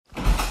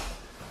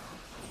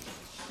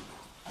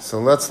So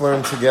let's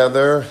learn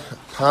together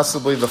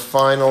possibly the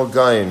final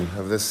Gaon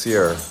of this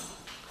year.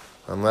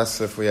 Unless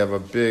if we have a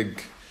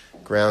big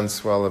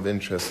groundswell of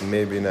interest,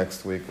 maybe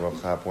next week we'll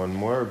have one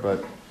more,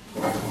 but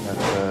we have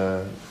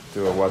to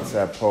do a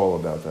WhatsApp poll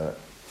about that.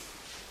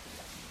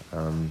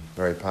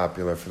 Very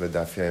popular for the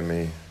Daf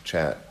Yomi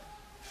chat.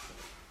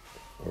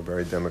 We're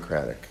very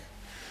democratic.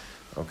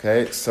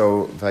 Okay,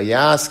 so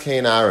Vayas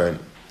Kain Aaron.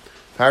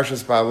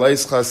 Parshas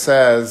Ba'aleischa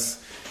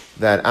says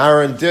that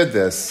Aaron did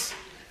this.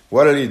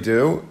 What did he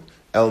do?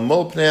 El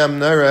mulpneam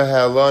nera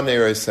ha'lo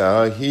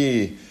neresah.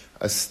 He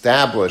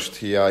established,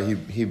 he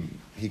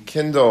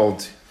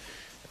kindled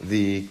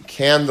the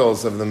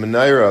candles of the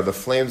menorah, the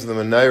flames of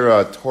the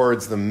menorah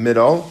towards the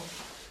middle.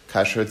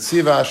 Kasher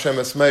tziva Hashem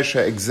es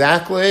Moshe,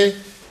 exactly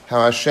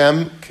how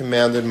Hashem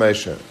commanded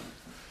Moshe.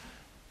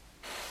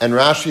 And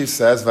Rashi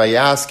says,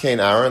 Vayas Kain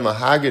Aaron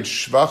lahagid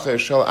shvacha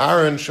shel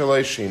Aaron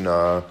sheloi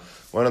shina.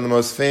 One of the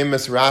most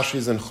famous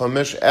Rashis in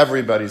Chumash.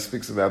 Everybody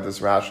speaks about this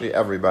Rashi.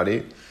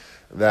 Everybody,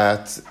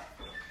 that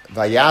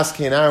Vayas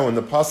Kain Aaron, when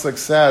the pasuk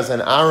says, and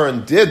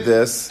Aaron did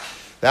this,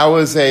 that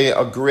was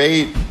a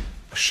great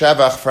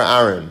shevach for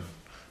Aaron.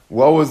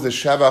 What was the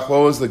shevach?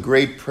 What was the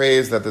great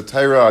praise that the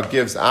Torah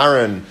gives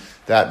Aaron?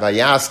 That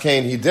Vayas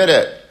Kain, he did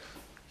it.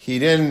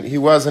 He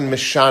wasn't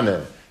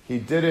mishana. He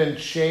didn't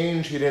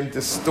change. He didn't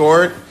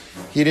distort.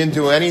 He didn't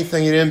do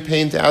anything. He didn't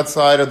paint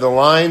outside of the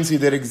lines. He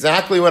did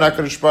exactly what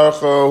HaKadosh Baruch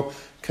Hu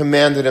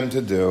commanded him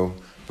to do.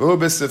 Don't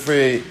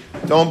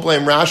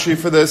blame Rashi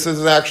for this. This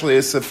is actually a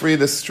Sifri.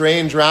 This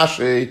strange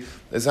Rashi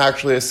is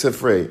actually a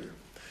Sifri.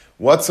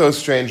 What's so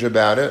strange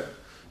about it?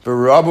 Is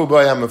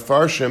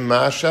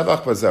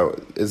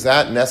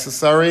that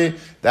necessary?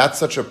 That's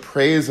such a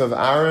praise of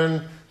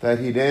Aaron that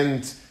he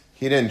didn't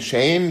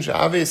change?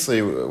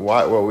 Obviously,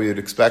 what we would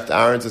expect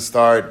Aaron to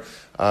start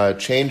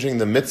changing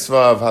the mitzvah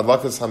of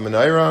Hadlakas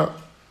HaMenorah.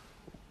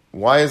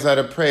 Why is that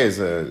a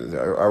praise?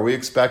 Are we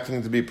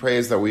expecting to be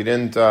praised that we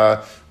didn't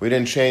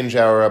change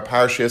our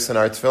parshias and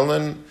our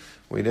tefillin?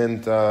 We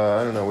didn't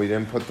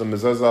put the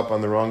mezuzah up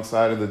on the wrong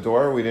side of the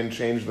door. We didn't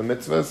change the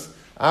mitzvahs.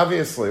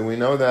 Obviously, we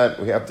know that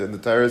we have to. The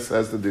Torah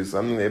says to do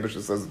something. The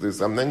Eibusha says to do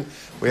something.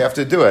 We have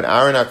to do it.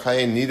 Aaron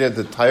HaKayin needed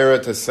the Torah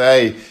to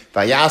say,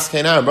 "Vayas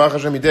Kain Aaron." Baruch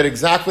Hashem, he did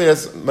exactly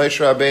as Moshe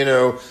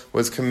Rabbeinu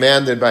was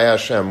commanded by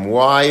Hashem.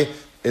 Why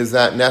is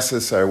that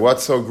necessary?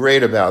 What's so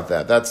great about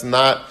that? That's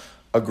not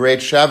a great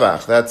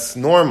shevach. That's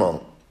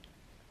normal.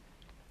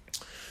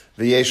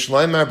 V'yesh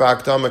leimar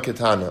b'akdama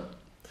ketana.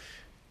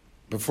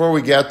 Before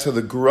we get to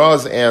the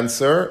Graz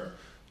answer,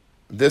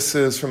 this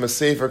is from a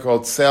sefer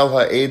called Sel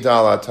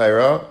HaEdal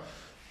HaTorah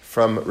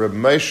from Reb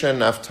Moshe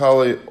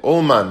Naftali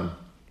Ullman.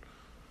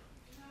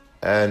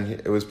 And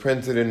it was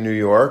printed in New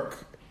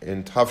York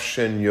in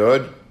Tafshin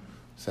Yud.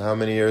 So how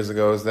many years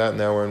ago is that?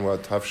 Now we're in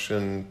what?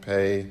 Tafshin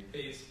Pei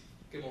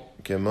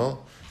Gimel.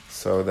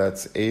 So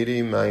that's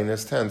 80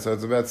 minus 10. So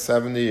it's about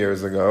 70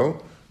 years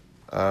ago,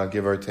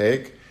 give or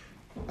take.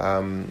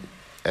 And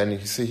you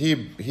see,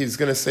 he's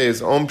going to say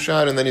his Om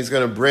Pshat, and then he's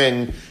going to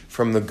bring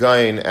from the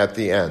Gaon at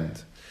the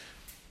end.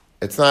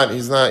 He's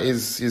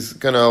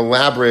going to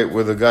elaborate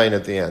with the Gaon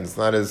at the end. It's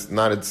not a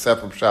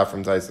separate Pshat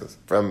from Taisus,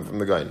 from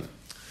the Gaon.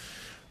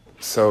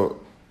 So,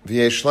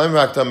 V'yesh leim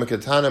v'akdam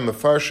ketana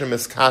mefarshim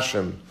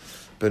iskashim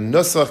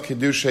b'nusach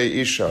kedushay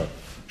isha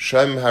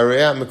shem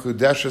hareya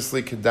mekudeshes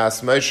li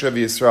kedas Moshe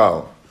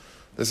v'Yisrael.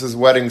 This is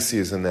wedding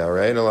season now,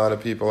 right? A lot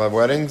of people have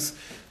weddings.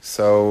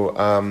 So,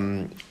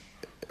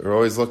 we're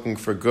always looking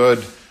for good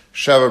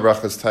Sheva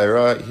Brachas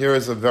Torah. Here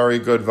is a very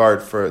good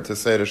vart to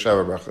say to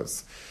Sheva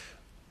Brachas.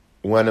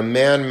 When a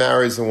man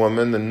marries a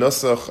woman, the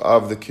nusach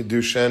of the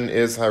Kiddushin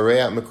is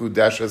Hareyat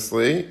Mekudeshes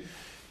Li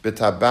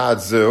B'tabad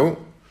Zu.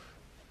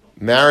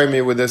 Marry me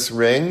with this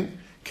ring.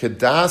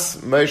 Kedas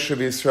Moshe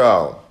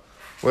Yisrael.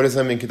 What does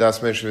that mean, Kedas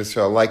Moshe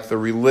Yisrael? Like the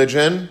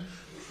religion,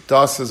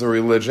 Das is a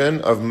religion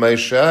of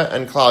Moshe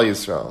and Klal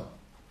Yisrael.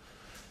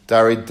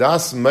 Dari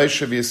Das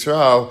Moshe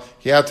Yisrael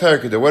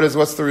Hiat.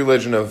 What's the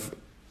religion of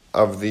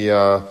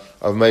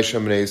Moshe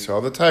and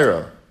Yisrael? The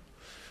Torah.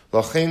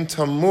 Lachin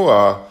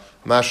Tamua.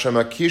 Why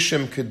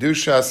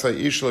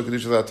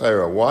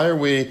are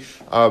we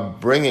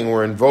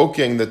we're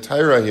invoking the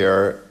Torah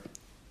here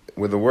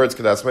with the words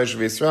Kedas Moshe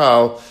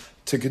Yisrael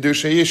to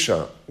Kedusha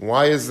Isha?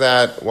 Why is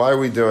that? Why are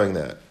we doing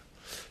that?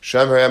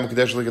 Shem Harayam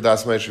Kedesh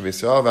Kedas Moshe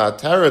Yisrael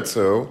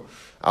v'ataratzu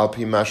al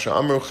pi masha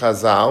amru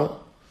Chazal,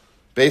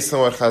 based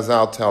on what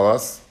Chazal tell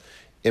us,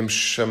 im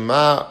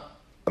shamad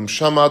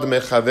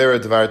mechaver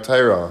dvar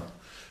Torah.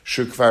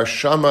 Shukvar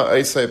Shama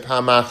Eisei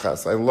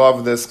Pamachas. I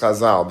love this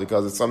Chazal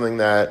because it's something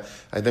that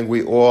I think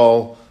we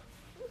all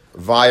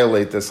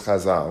violate this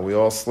Chazal. We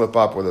all slip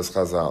up with this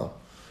Chazal.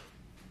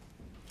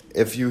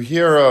 If you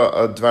hear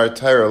a Dvar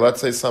Torah,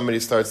 let's say somebody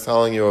starts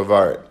telling you a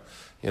Vart.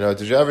 Did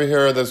you ever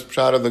hear this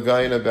shot of the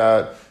Gaon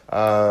about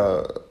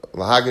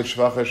Lahagid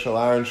Shvacha Shel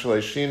Aaron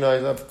Shelei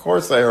Shina? Of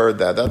course I heard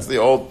that.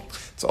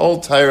 It's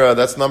old Torah.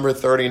 That's number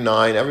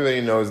 39.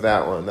 Everybody knows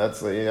that one.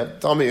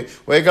 Tell me,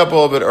 wake up a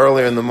little bit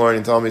earlier in the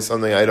morning, tell me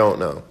something I don't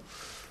know.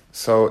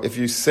 So if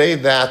you say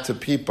that to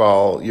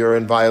people, you're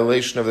in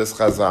violation of this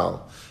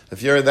Chazal.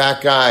 If you're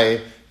that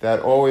guy that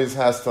always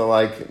has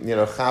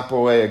to chop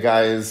away a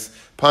guy's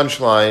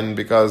punchline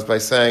because by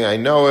saying, I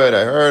know it,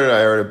 I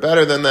heard it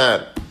better than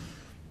that,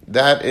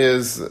 that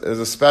is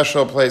a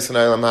special place in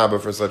Eilam Haba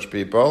for such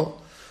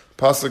people.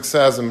 Pasuk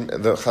says,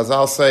 the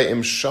Chazal say,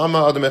 Im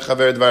shama adam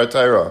mechaver dvar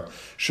Torah,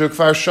 shu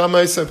kfar shama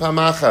yiseh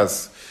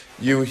pamachas.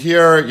 You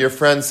hear your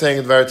friend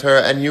saying Dvar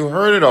Torah, and you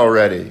heard it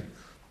already.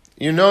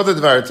 You know the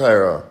Dvar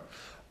Torah.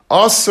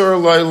 Asur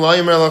loy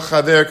loymer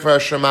lechaver kvar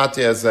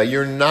shamati ezeh.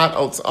 You're not,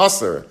 it's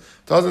asur. It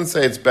doesn't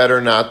say it's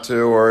better not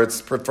to, or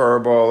it's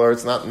preferable, or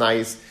it's not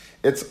nice.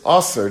 It's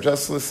asur,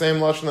 just the same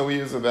lashon that we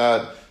use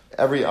about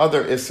every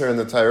other isur in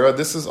the Torah.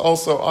 This is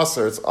also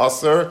asur. It's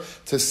asur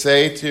to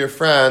say to your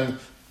friend,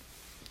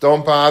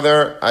 don't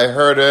bother, I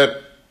heard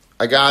it,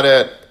 I got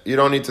it, you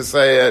don't need to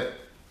say it.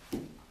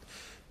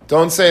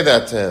 Don't say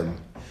that to him.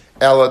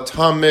 Ela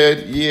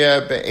tamid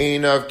yeh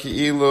be'einav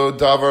ki'ilu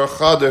davar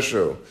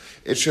chadashu.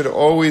 It should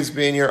always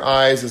be in your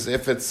eyes as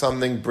if it's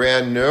something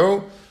brand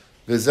new.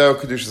 V'zeu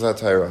kedushas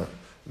haTorah.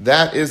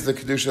 That is the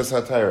kedushas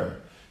haTorah.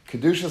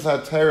 Kedushas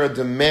haTorah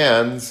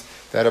demands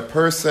that a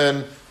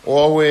person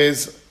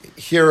always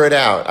hear it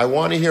out. I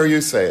want to hear you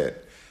say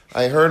it.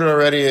 I heard it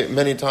already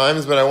many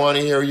times, but I want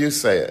to hear you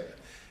say it.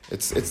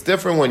 It's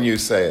different when you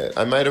say it.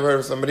 I might have heard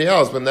of somebody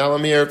else, but now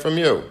let me hear it from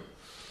you.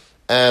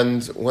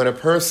 And when a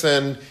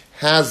person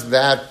has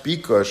that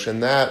bikush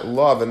and that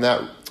love and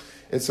that,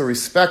 it's a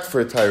respect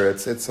for Torah.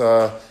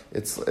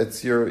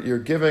 You're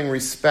giving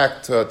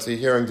respect to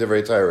hearing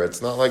Divrei Torah.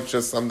 It's not like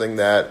just something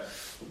that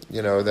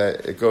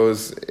that it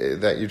goes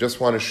that you just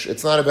want to.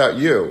 It's not about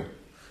you,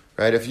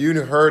 right? If you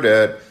heard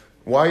it,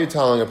 why are you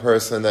telling a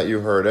person that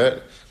you heard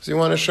it? Because you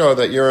want to show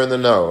that you're in the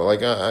know.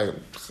 Like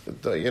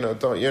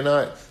you're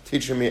not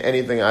teaching me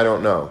anything I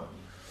don't know.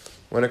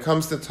 When it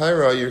comes to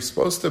Torah, you're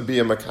supposed to be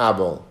a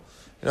makabel.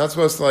 You're not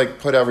supposed to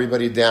put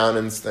everybody down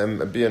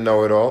and be a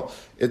know-it-all.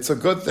 It's a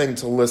good thing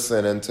to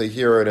listen and to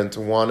hear it and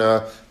to want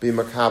to be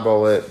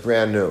makabel it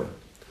brand new.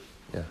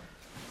 Yeah.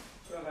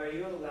 So are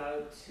you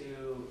allowed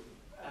to,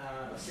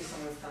 let's say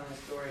someone's telling a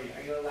story,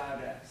 are you allowed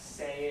to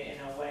say it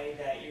in a way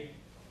that you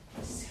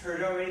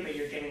heard already but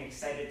you're getting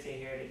excited to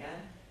hear it again?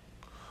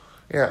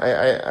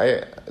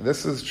 Yeah,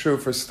 this is true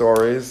for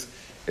stories.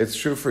 It's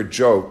true for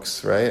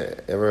jokes, right?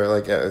 Ever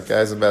a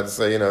guy's about to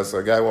say, so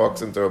a guy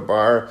walks into a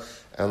bar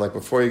and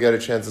before you get a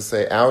chance to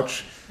say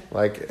ouch,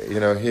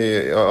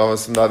 he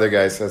almost another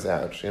guy says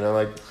ouch.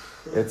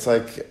 It's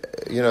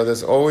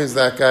there's always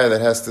that guy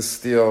that has to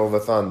steal the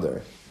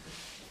thunder.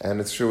 And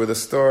it's true with a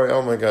story.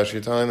 Oh my gosh,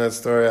 you're telling that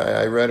story.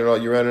 I read it all.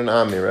 You read it in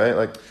Ami,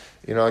 right?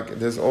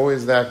 There's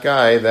always that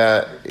guy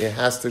that it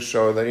has to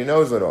show that he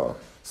knows it all.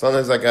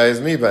 Sometimes that guy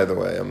is me, by the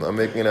way. I'm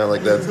making it out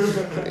like that.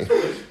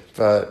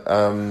 But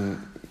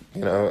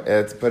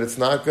but it's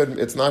not good.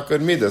 It's not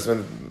good midas.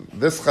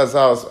 This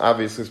Chazal is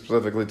obviously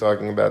specifically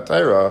talking about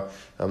Torah.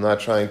 I'm not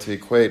trying to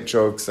equate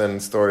jokes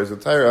and stories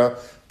with Torah,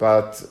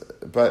 but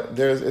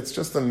it's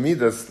just a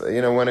midas.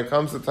 When it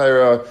comes to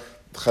Torah,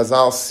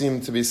 Chazal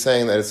seem to be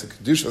saying that it's a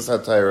kedushas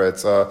haTorah.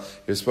 It's a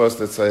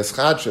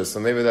ischadshus, so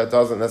maybe that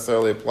doesn't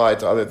necessarily apply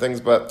to other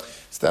things, but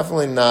it's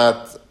definitely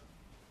not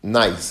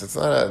nice. It's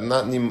not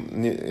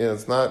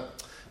it's not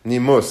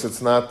nimus.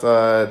 It's not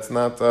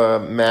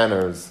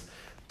manners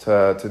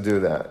to do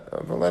that.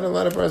 But let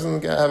a person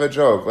have a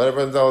joke. Let a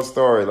person tell a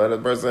story. Let a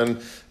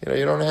person,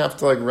 you don't have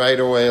to right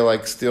away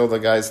steal the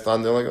guy's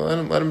thunder.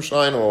 Let him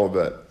shine a little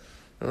bit.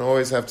 You don't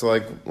always have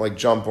to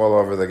jump all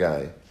over the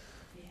guy.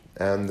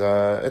 And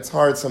it's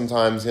hard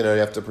sometimes. You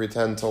have to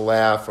pretend to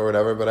laugh or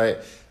whatever.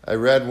 But I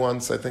read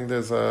once. I think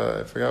there's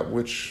I forgot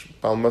which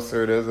Bal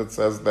Musar it is. It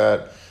says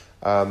that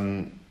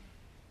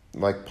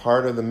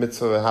part of the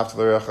mitzvah of Hafta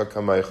l'reacha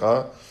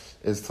kamecha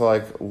is to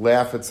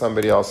laugh at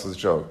somebody else's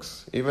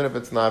jokes, even if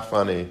it's not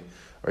funny,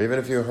 or even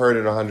if you heard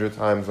it 100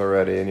 times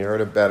already and you heard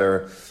it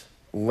better.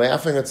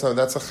 Laughing at something,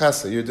 that's a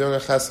chesed. You're doing a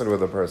chesed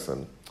with a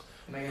person.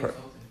 He might get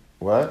insulted.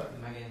 What?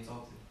 He might get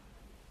insulted.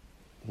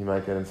 He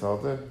might get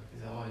insulted?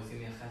 He's like, he's giving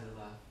me a chesed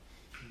laugh.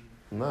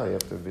 No, you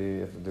have to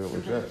do it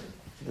legit.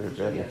 Do it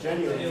genuine.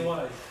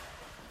 Genuine.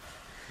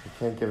 You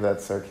can't give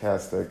that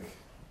sarcastic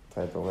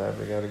type of laugh.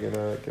 You got to give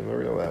a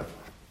real laugh.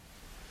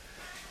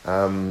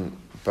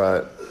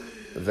 But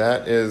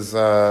that is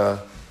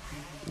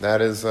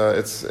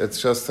it's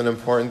just an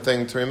important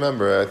thing to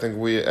remember. I think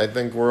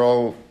we're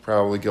all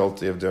probably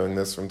guilty of doing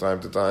this from time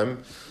to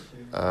time.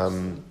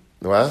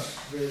 What?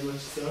 Very much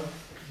so.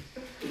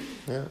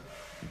 Yeah,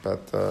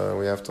 but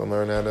we have to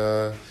learn how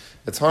to.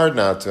 It's hard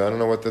not to. I don't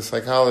know what the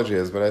psychology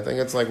is, but I think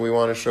it's we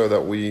want to show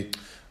that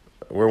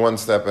we're one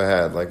step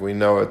ahead. We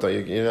know it.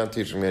 You're not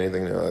teaching me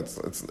anything new.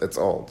 It's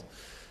old.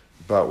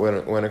 But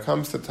when it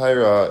comes to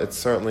Torah, it's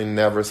certainly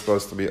never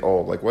supposed to be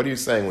old. What are you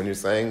saying when you're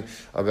saying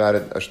about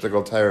it, a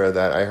shtickle Torah,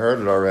 that I heard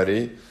it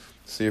already?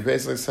 So you're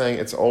basically saying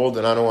it's old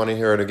and I don't want to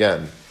hear it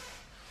again.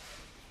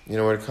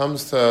 When it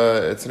comes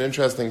to, it's an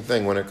interesting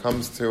thing. When it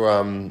comes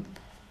to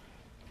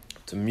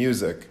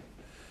music,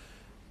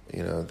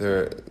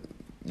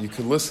 you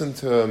could listen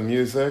to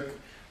music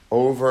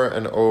over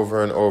and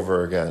over and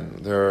over again.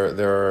 There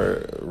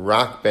are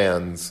rock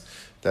bands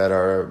that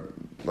are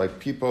like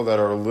people that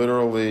are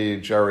literally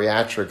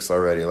geriatrics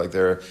already. Like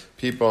there are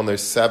people in their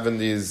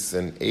 70s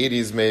and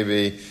 80s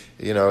maybe.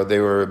 They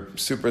were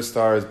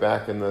superstars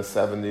back in the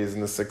 70s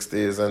and the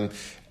 60s, and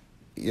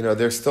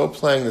they're still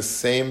playing the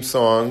same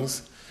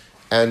songs,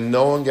 and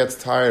no one gets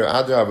tired.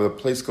 Adrabah, the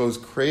place goes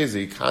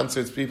crazy.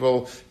 Concerts,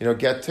 people,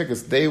 get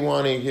tickets. They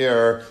want to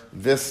hear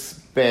this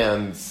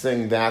band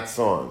sing that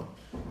song.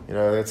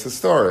 It's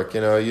historic.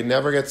 You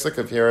never get sick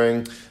of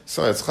hearing.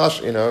 So it's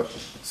chash.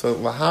 So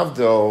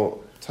lahavdil,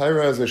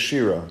 Torah is a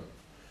shira,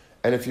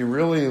 and if you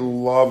really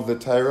love the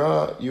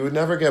Torah, you would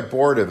never get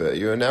bored of it.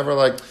 You would never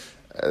like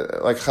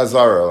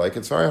Chazara. Like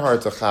it's very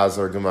hard to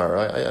Chazar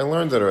Gemara. I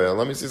learned it already.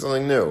 Let me see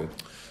something new.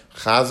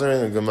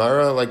 Chazar and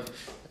Gemara, like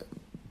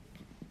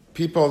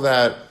people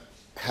that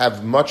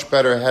have much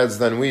better heads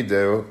than we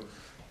do,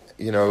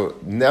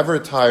 never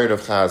tired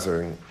of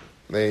Chazaring.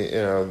 They,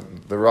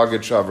 the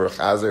rugged shavar,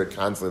 Chazar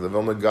constantly, the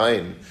Vilna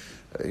Gaon,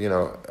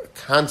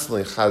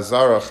 constantly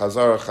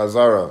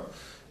Chazara.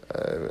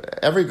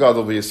 Every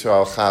Gadol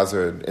B'Yisrael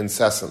Chazard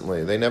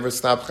incessantly. They never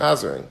stop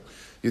Chazaring.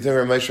 You think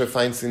Rav Moshe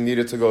Feinstein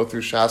needed to go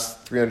through Shas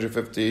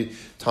 350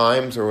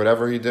 times or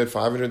whatever he did,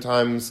 500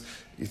 times?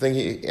 You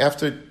think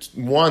after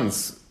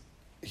once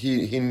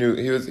he knew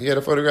he had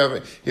a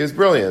photograph? He was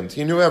brilliant.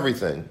 He knew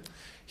everything.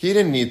 He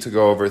didn't need to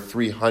go over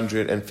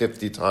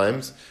 350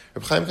 times.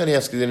 Reb Chaim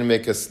Kanievsky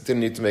didn't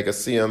need to make a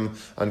siyum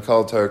on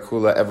Kol Torah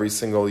Kula every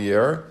single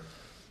year.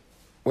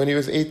 When he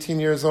was 18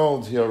 years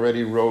old, he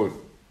already wrote.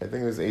 I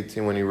think he was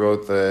 18 when he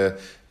wrote the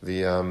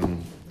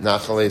Nachal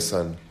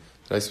Eisan.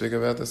 Did I speak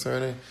about this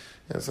already?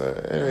 Yeah, so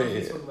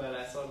anyway,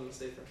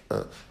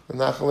 the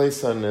Nachal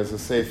Eisan is a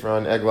sefer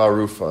on Egla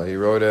Rufa. He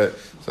wrote it.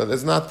 So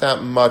there's not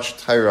that much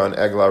Torah on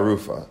Egla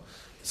Rufa.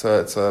 So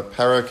it's a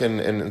parak in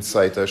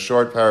Saita, a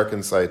short parak in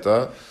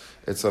Saita.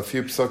 It's a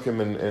few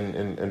psukim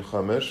in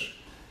Chumash.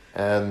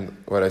 And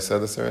what I said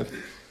this already?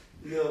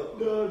 No.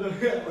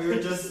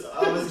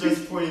 I was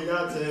just pointing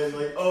out to him,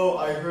 like, oh,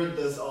 I heard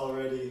this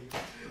already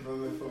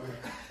from before.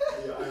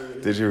 Yeah, I heard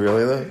it. Did you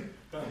really though?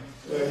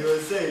 Yeah, he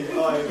was saying,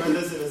 oh, I heard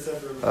this in a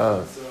separate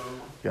book, so...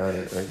 Got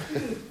it. Right.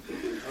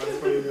 I was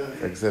pointing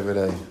out. Exhibit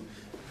A.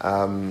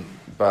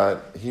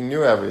 But he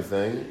knew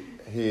everything.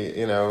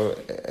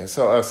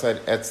 So I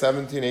said, at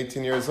 17,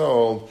 18 years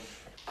old,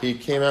 he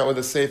came out with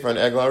a sefer on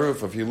Egla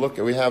Roof. If you look,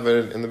 we have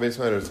it in the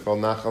basement. It's called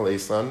Nachal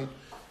Eisan.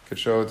 Could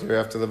show it to you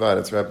after the vat.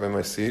 It's right by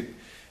my seat.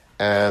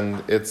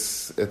 And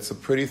it's a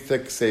pretty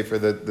thick sefer.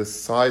 The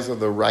size of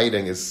the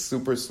writing is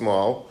super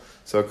small.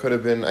 So it could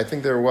have been, I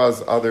think there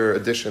was other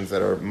editions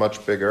that are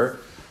much bigger.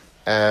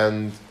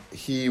 And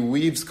he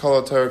weaves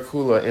Kol Torah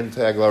Kula into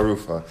Egla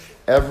Rufa.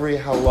 Every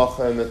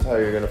halacha in the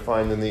Torah you're going to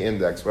find in the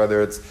index,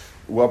 whether it's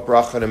what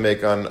bracha to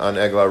make on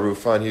Egla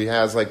Rufa, and he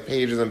has like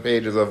pages and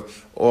pages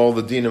of all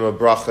the dinim of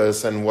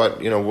brachas and what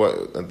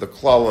the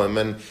klalim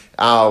and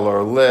al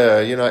or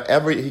le,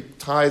 he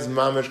ties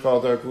mamish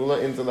Kol Torah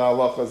Kula into the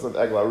halachas of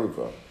Egla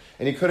Rufa.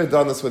 And he could have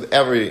done this with he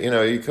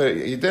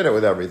did it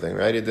with everything,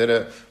 right? He did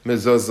it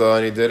mezuzah,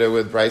 and he did it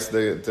with Bryce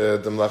the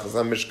Mlechas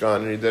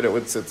HaMishkan, and he did it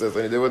with tzitzis,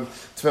 and he did it with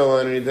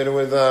tefillin, and he did it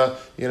with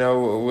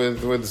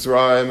with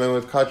zraim and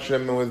with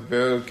kachim and with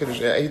kiddush.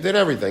 He did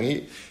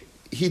everything.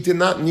 He did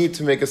not need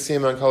to make a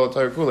siyum on Kol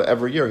Torah Kula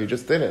every year. He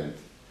just didn't.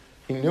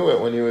 He knew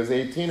it when he was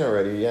 18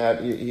 already.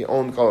 He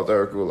owned Kol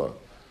Torah Kula.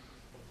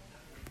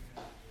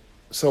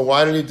 So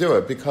why did he do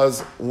it?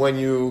 Because when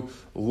you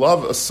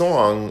love a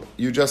song,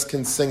 you just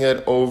can sing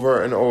it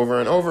over and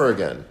over and over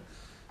again.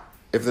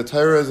 If the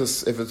Torah is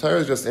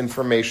just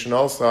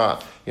informational, so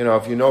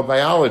if you know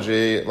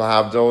biology,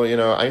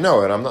 lahavdil, I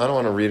know it. I don't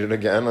want to read it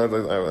again. I'm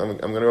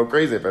going to go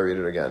crazy if I read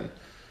it again.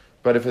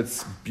 But if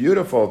it's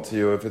beautiful to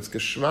you, if it's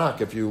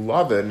geschmack, if you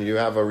love it and you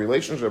have a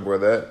relationship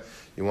with it,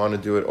 you want to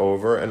do it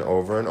over and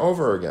over and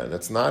over again.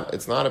 It's not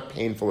a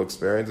painful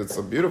experience. It's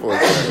a beautiful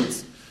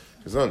experience.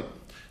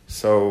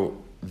 So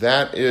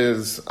that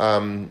is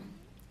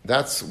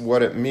that's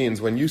what it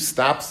means when you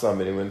stop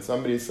somebody. When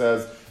somebody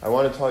says, "I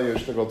want to tell you a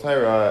shtickle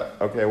Torah,"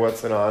 okay,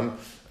 what's it on?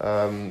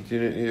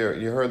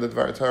 You heard the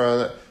Dvar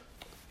Torah?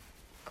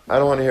 I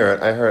don't want to hear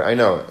it. I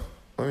know it.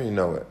 What do you mean you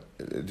know it?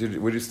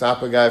 Would you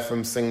stop a guy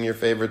from singing your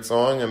favorite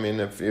song? I mean,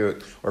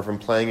 or from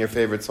playing your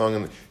favorite song,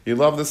 and you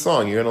love the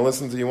song, you're going to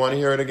listen to. You want to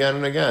hear it again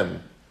and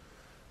again,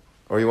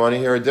 or you want to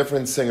hear a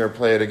different singer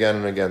play it again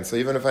and again. So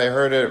even if I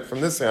heard it from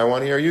this singer, I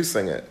want to hear you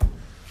sing it.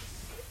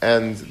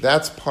 And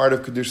that's part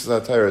of Kedushas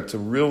HaTorah, to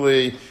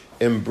really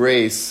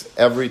embrace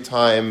every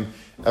time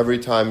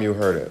you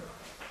heard it.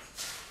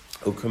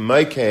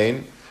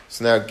 U'kamaikein,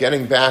 so now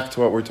getting back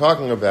to what we're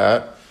talking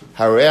about,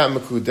 Hareah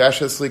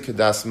Mekudeshes li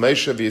Kedas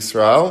Moshe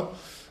B'Yisrael,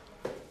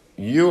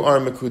 you are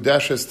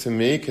Mekudeshes to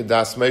me,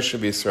 Kedas Moshe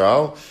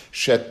B'Yisrael,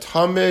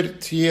 Shetamid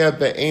Tia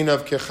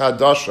Be'enav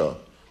Kechadasha.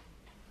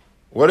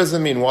 What does it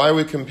mean? Why are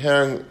we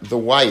comparing the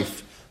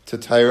wife to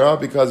Torah?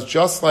 Because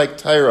just like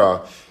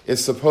Torah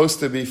is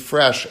supposed to be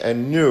fresh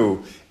and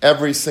new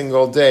every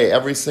single day,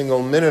 every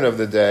single minute of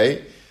the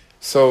day,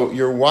 so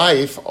your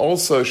wife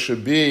also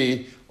should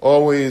be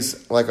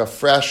always like a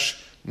fresh,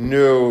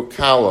 new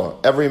kala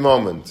every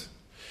moment.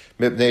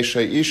 Mipnei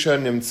she'isha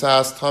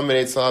nimtzas tamid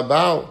etzal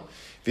habal.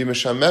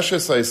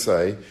 V'mishameshes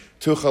oisei,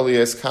 tuchal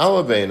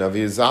yeskala beina,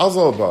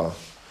 v'yizalzal ba.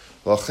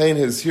 L'chein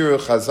hizhiru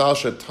chazal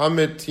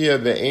shetamid tia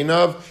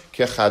be'einav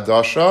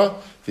kechadasha,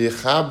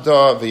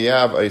 v'yichabda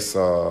v'yav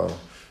oisa.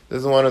 This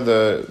is one of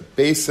the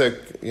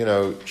basic,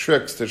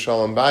 tricks to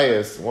Shalom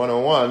Bayis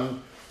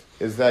 101,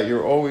 is that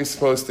you're always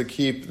supposed to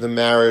keep the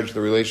marriage,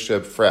 the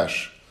relationship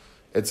fresh.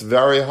 It's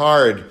very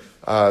hard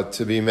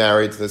to be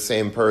married to the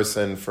same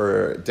person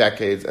for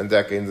decades and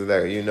decades and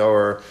decades. You know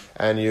her,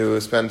 and you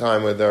spend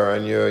time with her,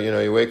 and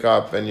you wake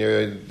up and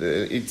you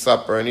eat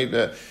supper and eat.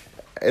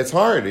 It's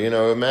hard,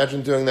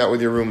 Imagine doing that with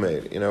your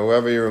roommate.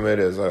 Whoever your roommate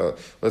is.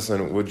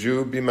 Listen, would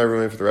you be my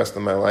roommate for the rest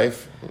of my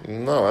life?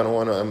 No, I don't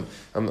want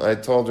to. I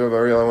told you,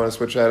 Ariel, I want to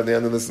switch out at the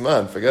end of this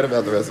month. Forget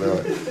about the rest of my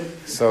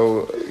life.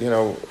 So,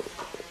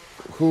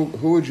 who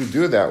would you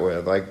do that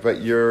with?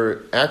 But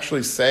you're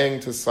actually saying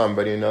to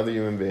somebody, another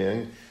human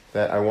being,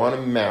 that I want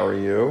to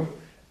marry you,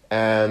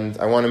 and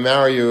I want to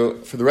marry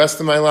you for the rest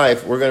of my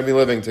life. We're going to be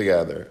living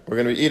together. We're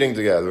going to be eating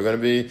together. We're going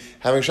to be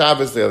having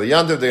Shabbos together,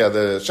 Yantiv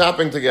together,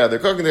 shopping together,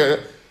 cooking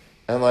together.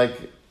 And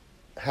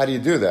how do you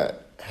do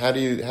that? How do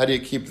you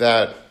keep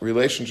that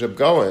relationship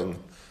going?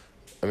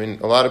 I mean,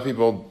 a lot of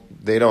people,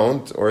 they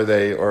don't, or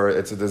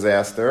it's a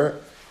disaster.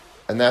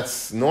 And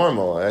that's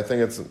normal. I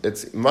think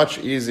it's much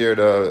easier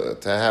to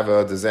have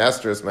a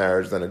disastrous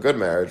marriage than a good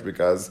marriage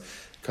because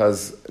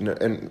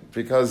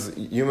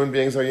human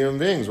beings are human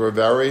beings. We're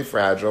very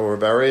fragile. We're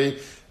very,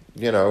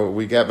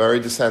 we get very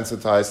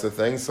desensitized to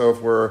things. So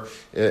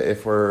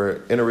if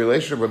we're in a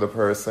relationship with a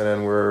person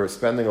and we're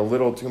spending a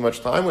little too much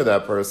time with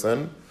that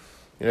person,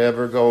 you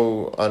ever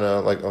go on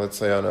let's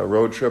say on a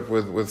road trip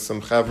with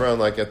some chevra,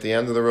 and at the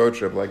end of the road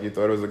trip, you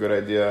thought it was a good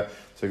idea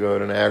to go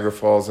to Niagara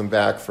Falls and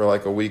back for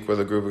a week with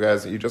a group of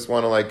guys. You just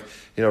want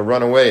to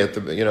run away at the,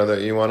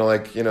 that you want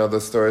to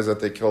the stories that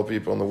they kill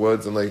people in the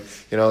woods and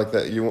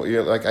that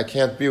you're I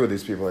can't be with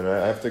these people.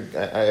 I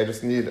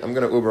just need, I'm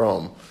going to Uber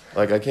home.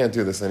 I can't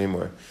do this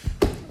anymore.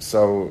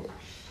 So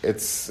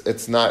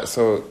it's not,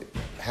 so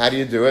how do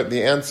you do it?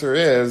 The answer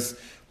is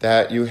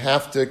that you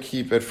have to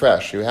keep it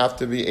fresh. You have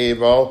to be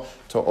able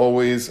to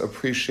always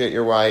appreciate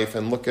your wife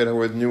and look at her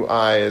with new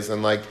eyes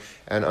and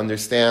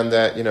understand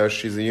that,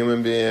 she's a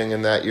human being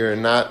and that you're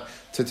not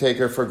to take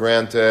her for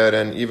granted.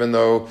 And even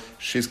though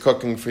she's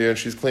cooking for you and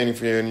she's cleaning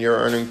for you and you're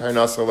earning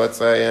parnasa, let's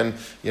say, and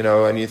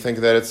you think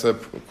that it's a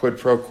quid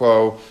pro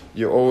quo,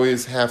 you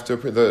always have to,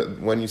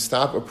 when you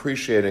stop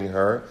appreciating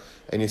her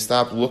and you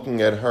stop looking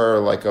at her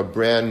like a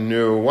brand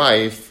new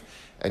wife,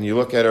 and you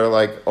look at her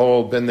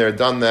been there,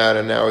 done that,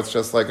 and now it's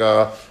just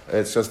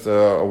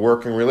a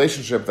working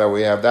relationship that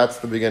we have. That's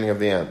the beginning of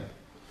the end.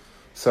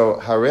 So,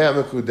 Harei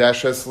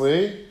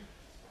Mekudeshesli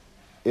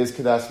is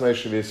Kedas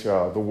Meishav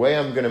Yisrael. The way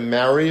I'm going to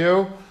marry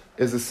you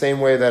is the same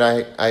way that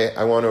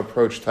I want to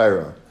approach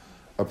Torah.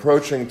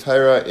 Approaching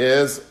Torah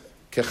is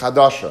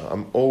Kechadasha.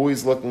 I'm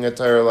always looking at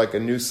Torah like a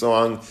new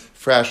song,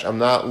 fresh. I'm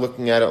not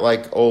looking at it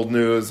like old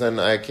news, and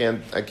I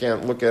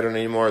can't look at it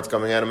anymore. It's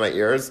coming out of my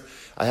ears.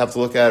 I have to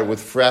look at it with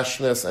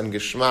freshness and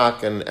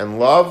geschmack and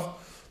love.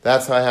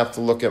 That's how I have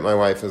to look at my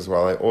wife as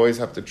well. I always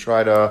have to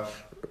try to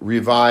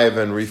revive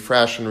and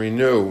refresh and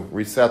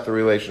reset the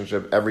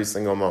relationship every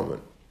single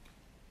moment.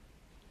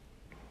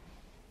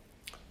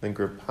 I think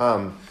Reb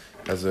Pam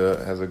has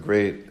a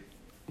great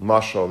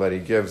mashal that he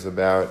gives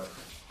about,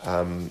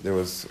 there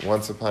was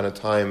once upon a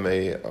time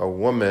a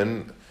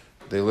woman,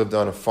 they lived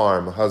on a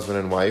farm, a husband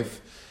and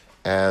wife,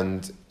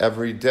 and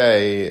every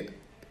day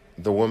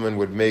the woman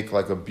would make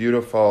a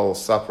beautiful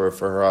supper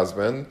for her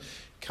husband.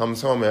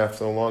 Comes home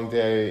after a long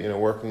day,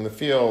 working the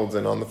fields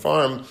and on the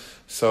farm.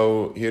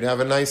 So he'd have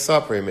a nice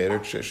supper.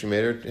 She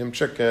made him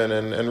chicken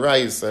and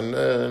rice and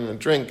a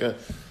drink.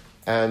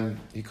 And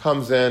he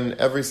comes in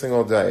every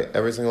single day,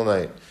 every single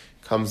night.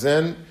 Comes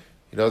in,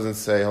 he doesn't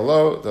say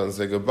hello, doesn't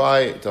say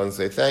goodbye, doesn't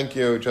say thank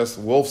you, just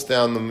wolfs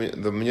down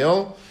the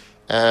meal.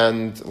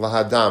 And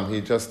lahadam,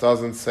 he just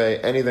doesn't say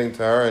anything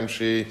to her, and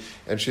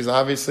she's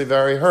obviously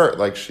very hurt.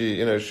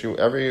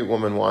 Every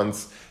woman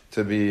wants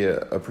to be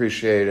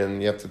appreciated,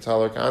 and you have to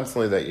tell her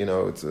constantly that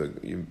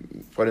you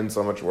put in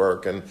so much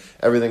work, and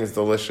everything is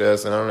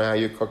delicious, and I don't know how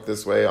you cook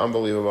this way,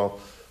 unbelievable.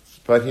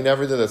 But he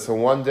never did it. So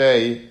one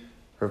day,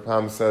 her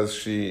Pam says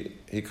he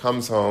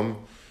comes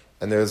home,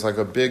 and there's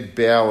a big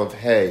bale of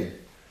hay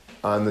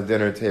on the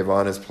dinner table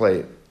on his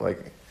plate.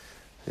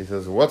 He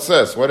says, "What's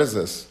this? What is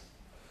this?"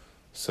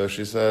 So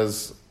she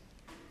says,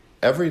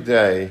 "Every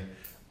day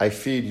I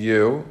feed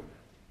you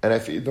and I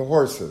feed the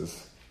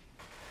horses.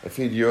 I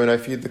feed you and I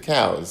feed the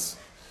cows.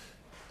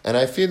 And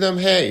I feed them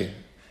hay.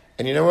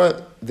 And you know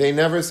what? They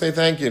never say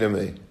thank you to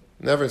me.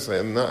 Never say.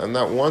 I'm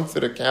not once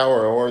did a cow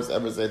or a horse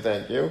ever say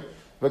thank you.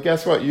 But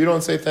guess what? You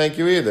don't say thank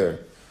you either.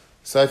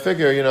 So I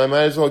figure, I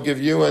might as well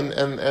give you and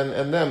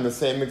them the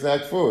same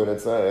exact food.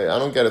 I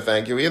don't get a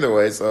thank you either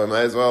way, so I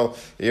might as well,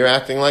 you're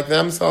acting like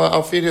them, so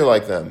I'll feed you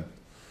like them."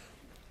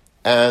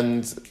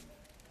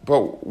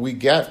 But we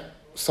get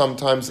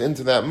sometimes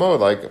into that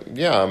mode,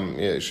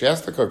 she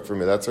has to cook for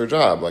me, that's her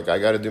job. I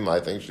got to do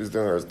my thing, she's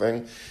doing her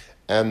thing.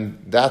 and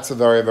that's a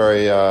very,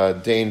 very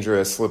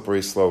dangerous,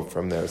 slippery slope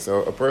from there.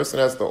 So a person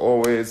has to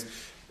always,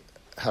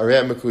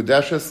 Hareh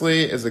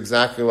Mekudeshesli is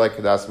exactly like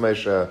Kedas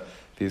Moshe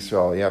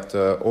Yisrael. You have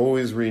to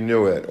always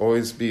renew it,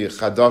 always be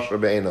Chadash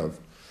Be'einav.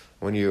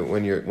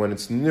 When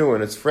it's new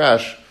and it's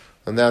fresh,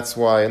 and that's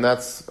why, and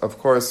that's, of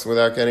course,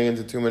 without getting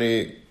into too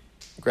many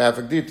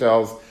graphic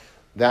details,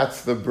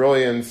 that's the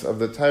brilliance of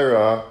the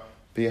Torah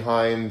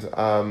behind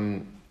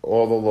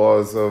all the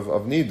laws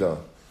of Nida.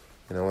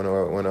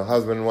 When a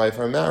husband and wife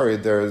are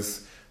married,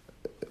 there's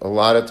a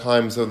lot of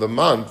times of the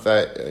month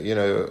that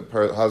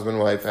husband and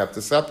wife have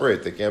to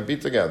separate; they can't be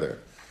together.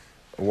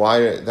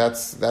 Why?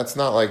 That's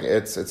not like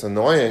it's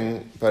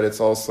annoying, but it's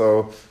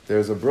also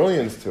there's a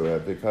brilliance to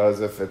it, because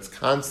if it's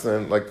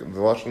constant, like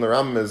the Lashon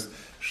Rambam is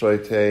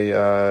shleitei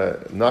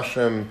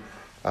nashim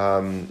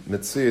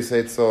mitzvus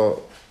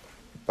etzel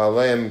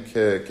baleim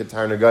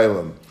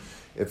ketarnagailim.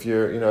 If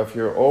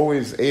you're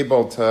always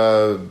able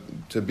to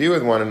be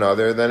with one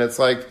another, then it's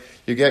like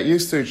you get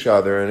used to each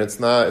other, and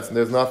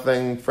there's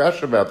nothing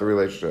fresh about the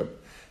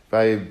relationship.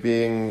 By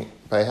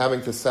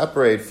having to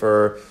separate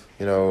for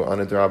on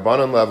a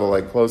D'Rabbanan level,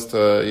 like close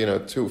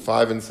to 2,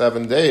 5, and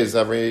 7 days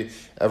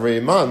every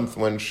month,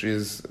 when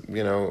she's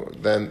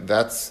then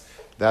that's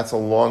a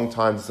long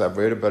time to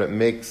separate it, but it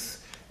makes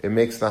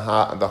the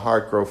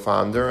heart grow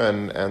fonder,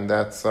 and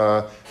that's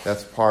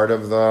part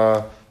of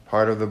the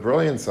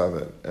brilliance of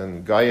it.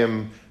 And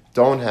Goyim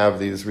don't have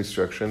these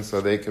restrictions,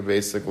 so they could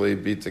basically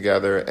be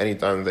together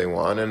anytime they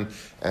want,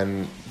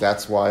 and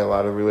that's why a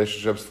lot of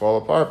relationships fall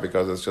apart,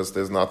 because it's just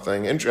there's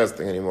nothing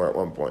interesting anymore at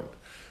one point.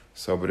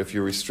 So, but if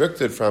you're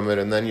restricted from it,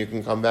 and then you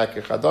can come back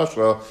to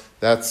Chadashlo,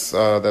 that's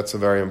a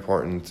very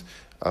important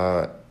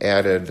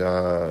added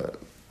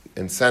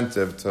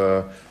incentive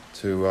to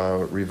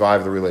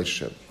revive the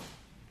relationship.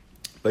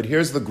 But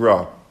here's the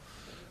Gra,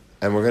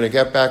 and we're going to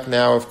get back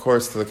now, of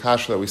course, to the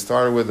kasha that we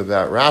started with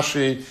about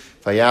Rashi.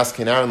 So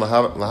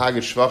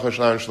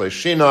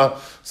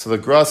the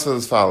Gra says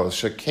as follows: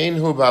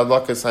 Shekenhu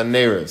ba'adlakas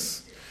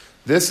haneris.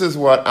 This is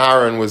what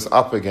Aaron was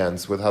up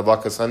against with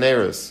hadlakas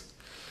haneris.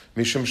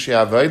 Mishum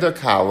she'avoda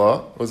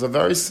kala was a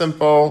very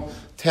simple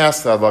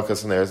task.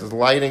 Hadlakas haneris is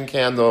lighting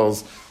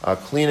candles,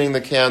 cleaning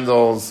the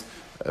candles,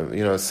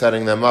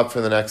 setting them up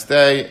for the next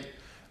day.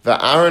 The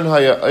Aaron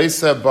haya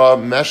oisa ba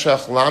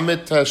meshach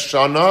lamit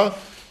shana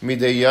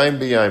midayim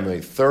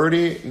b'yimei.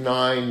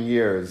 39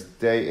 years,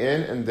 day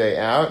in and day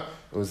out.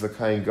 It was the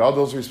Kohen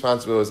Gadol's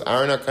responsibility. It was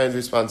Aaron HaKohen's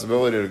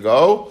responsibility to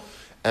go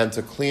and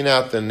to clean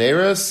out the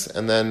neris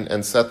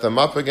and set them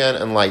up again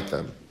and light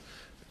them.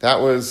 That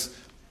was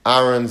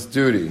Aaron's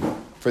duty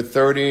for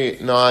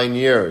 39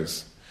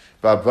 years.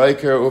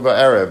 Ba'bayker uva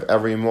erev,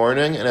 every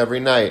morning and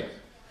every night.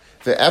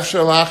 The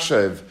efshar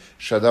lachshev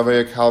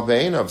shadavar yakal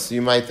be'einav. So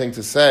you might think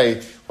to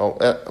say, well,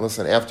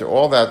 listen, after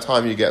all that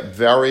time, you get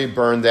very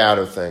burned out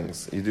of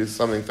things. You do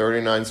something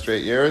 39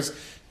 straight years,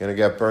 you're going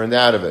to get burned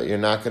out of it. You're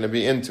not going to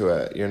be into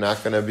it. You're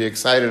not going to be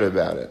excited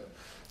about it.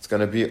 It's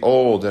going to be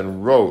old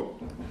and rote.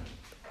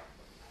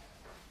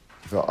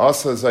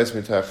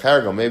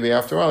 Maybe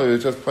after all, he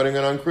was just putting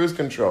it on cruise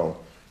control.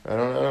 I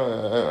don't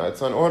know.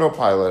 It's on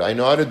autopilot. I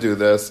know how to do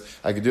this.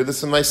 I can do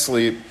this in my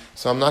sleep.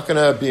 So I'm not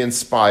going to be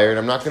inspired.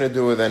 I'm not going to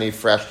do it with any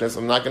freshness.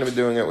 I'm not going to be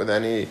doing it with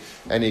any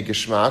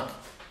geschmack.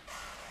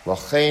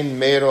 That's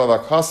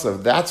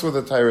what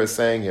the Torah is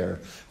saying here.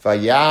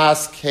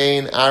 Vayas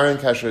Cain Aaron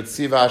kasher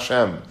tziva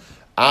Hashem.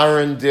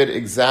 Aaron did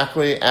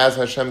exactly as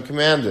Hashem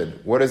commanded.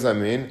 What does that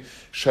mean?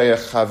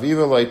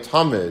 Sheyachaviv loy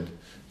tamid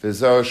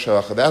v'zo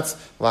shalach. That's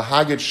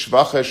lahagid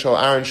shvacha shel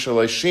Aaron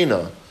shalei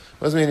shina.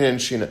 What does it mean he didn't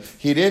shina?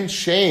 He didn't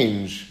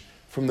change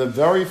from the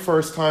very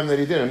first time that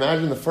he did.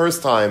 Imagine the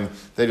first time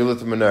that he lit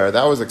the menorah.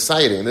 That was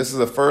exciting. This is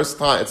the first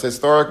time. It's a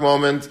historic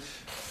moment.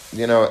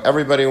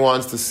 Everybody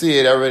wants to see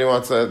it. Everybody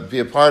wants to be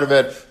a part of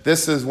it.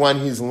 This is when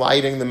he's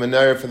lighting the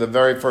menorah for the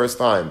very first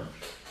time.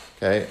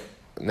 Okay?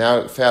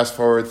 Now, fast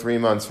forward 3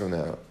 months from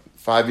now,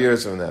 5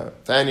 years from now,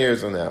 10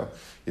 years from now.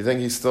 You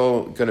think he's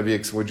still going to be,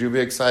 would you be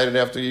excited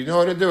after you know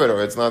how to do it?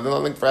 Or it's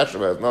nothing fresh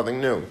about it. It's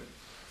nothing new.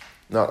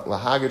 No,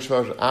 Lahagid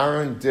Shlosh,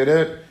 Aaron did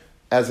it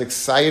as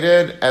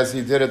excited as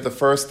he did it the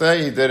first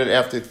day. He did it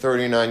after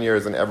 39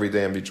 years and every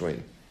day in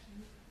between.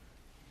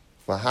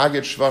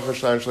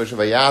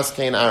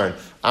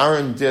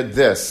 Aaron did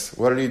this.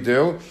 What did he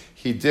do?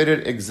 He did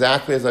it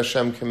exactly as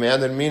Hashem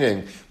commanded,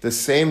 meaning the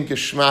same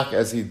geschmack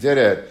as he did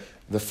it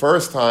the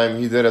first time,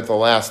 he did it the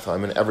last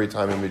time, and every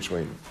time in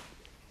between.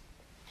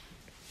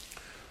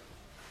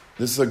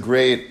 This is a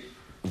great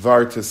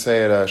var to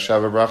say at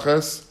Shava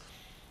Brachas.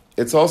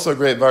 It's also a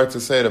great var to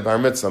say at a bar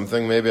mitzvah. I'm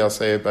thinking maybe I'll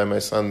say it by my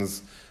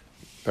son's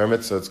bar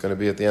mitzvah. It's going to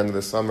be at the end of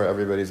the summer.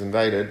 Everybody's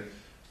invited.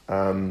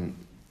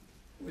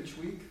 Which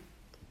week?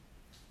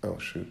 Oh,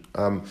 shoot.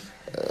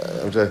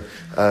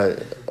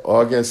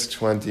 August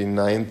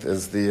 29th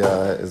is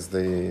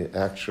the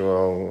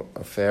actual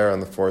affair on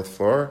the 4th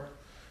floor.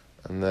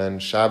 And then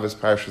Shabbos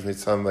Parshas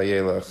Nitzam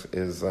Vayelach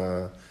is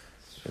going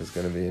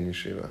to be in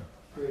Yeshiva.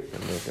 Great.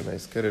 And make a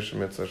nice Kiddush,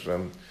 Mitzvah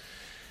Hashem.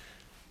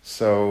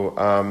 So,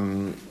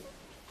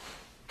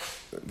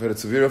 But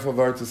it's a beautiful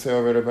word to say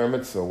over the bar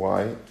mitzvah.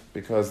 Why?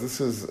 Because this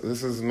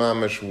is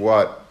mamish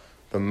what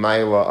the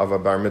maila of a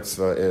bar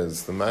mitzvah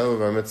is. The maila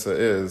of a bar mitzvah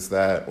is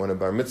that when a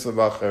bar mitzvah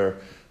bacher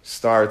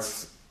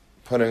starts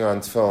putting on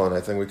tefillin, I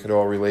think we could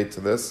all relate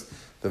to this.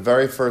 The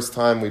very first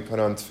time we put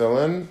on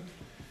tefillin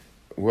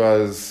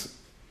was,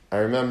 I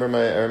remember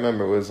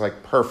it was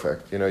like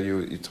perfect.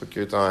 You took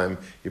your time,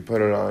 you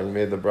put it on, you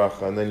made the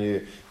bracha, and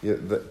then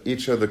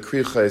each of the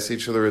kriches,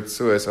 each of the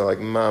ritzuas are like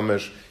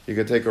mamish. You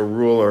could take a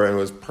ruler and it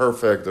was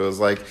perfect. It was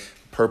like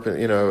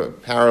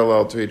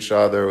parallel to each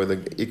other,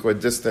 with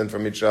equidistant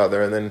from each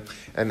other, and then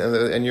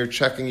and you're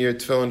checking your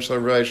tefillin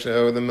shalosh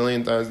with a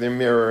million times in your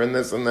mirror and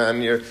this and that,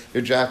 and you're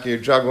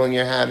juggling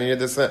your hat, and you're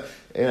this,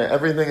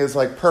 everything is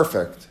like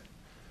perfect.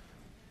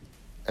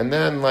 And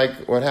then,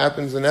 like, what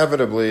happens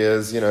inevitably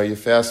is, you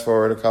fast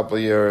forward a couple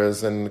of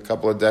years and a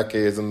couple of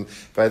decades, and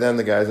by then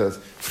the guy says,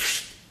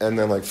 and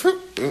then like,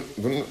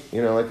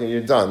 like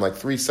you're done. Like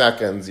 3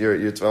 seconds, you're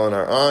tefillin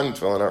are on,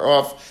 tefillin are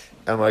off,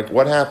 and like,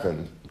 what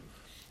happened?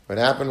 What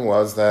happened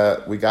was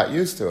that we got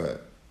used to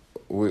it.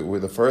 We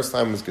the first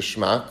time was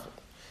geschmack.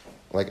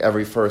 Like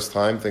every first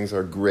time, things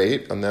are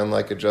great, and then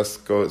like it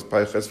just goes,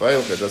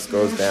 it just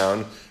goes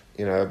down,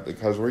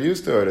 because we're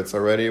used to it. It's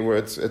already where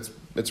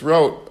it's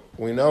rote.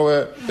 We know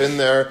it, been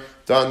there,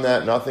 done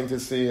that, nothing to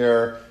see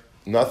here,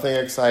 nothing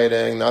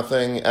exciting,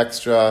 nothing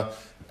extra,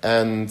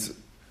 and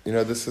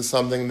this is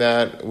something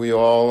that we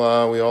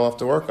all have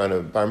to work on.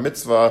 A bar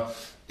mitzvah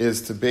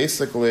is to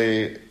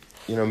basically,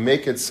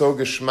 make it so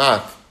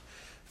geschmack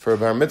for a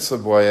bar mitzvah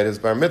boy at his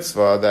bar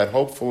mitzvah that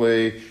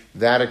hopefully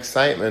that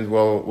excitement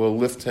will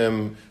lift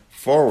him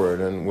forward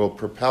and will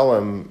propel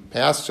him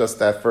past just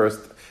that first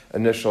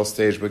initial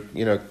stage, but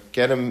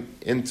get him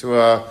into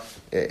a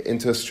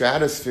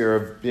stratosphere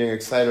of being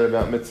excited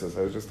about mitzvahs.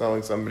 I was just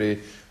telling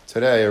somebody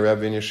today, a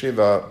Rebbe in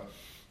Yeshiva,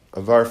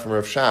 a var from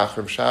Rav Shach.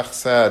 Rav Shach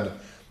said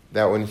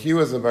that when he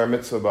was a bar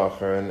mitzvah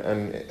bacher,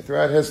 and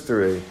throughout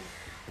history,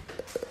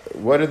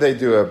 what did they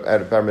do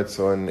at bar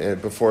mitzvah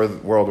before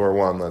World War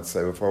I, let's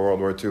say, before World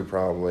War II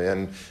probably,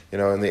 and in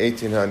the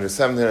 1800s,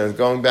 1700s,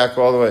 going back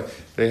all the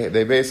way,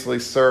 they basically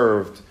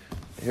served,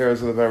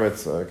 here's the bar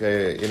mitzvah,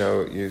 okay,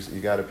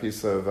 you got a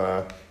piece of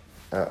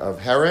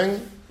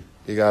herring,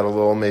 you got a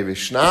little maybe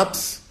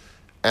schnapps,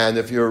 and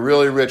if you were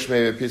really rich,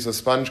 maybe a piece of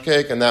sponge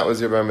cake, and that was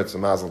your bar mitzvah,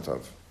 mazel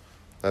tov.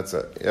 That's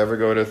it. You ever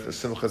go to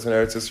Simchas in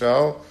Eretz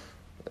Yisrael?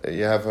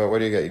 You have, what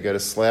do you get? You get a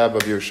slab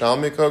of your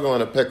Yerushalmi kugel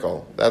and a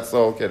pickle. That's the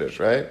whole kiddush,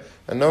 right?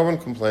 And no one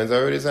complains,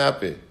 everybody's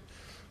happy.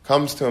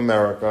 Comes to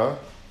America,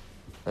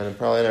 and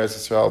probably in Eretz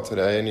Yisrael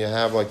today, and you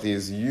have like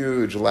these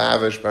huge,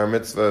 lavish bar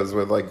mitzvahs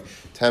with like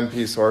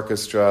 10-piece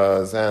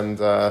orchestras and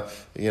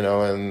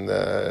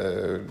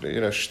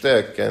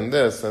shtick and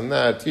this and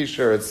that,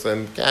 T-shirts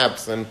and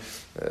caps and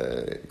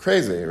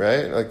crazy,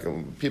 right? Like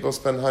people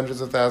spend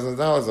hundreds of thousands of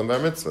dollars on bar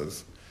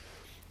mitzvahs.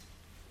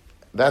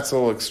 That's a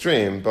little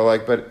extreme,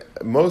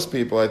 but most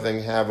people I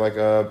think have like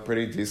a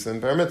pretty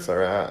decent bar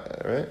mitzvah,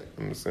 right?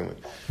 I'm assuming.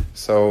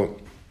 So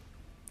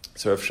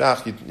Rav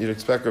Shach, you'd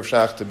expect Rav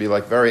Shach to be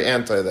like very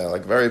anti that,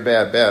 like very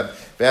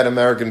bad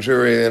American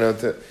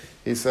Jewry.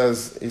 He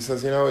says,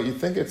 you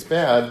think it's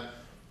bad.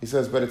 He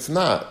says, but it's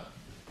not,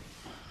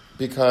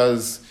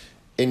 because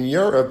in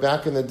Europe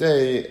back in the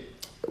day,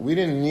 we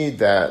didn't need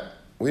that.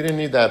 We didn't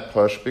need that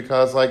push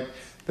because like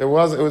it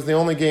was the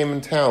only game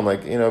in town.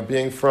 Like being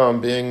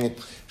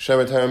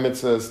Shemet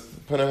HaMitzvahs,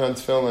 putting on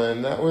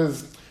tefillin,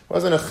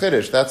 wasn't a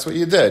chiddush. That's what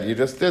you did. You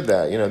just did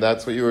that.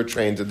 That's what you were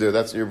trained to do.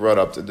 That's what you were brought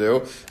up to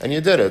do, and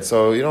you did it.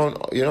 So we don't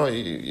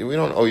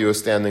owe you a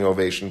standing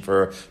ovation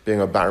for being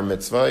a bar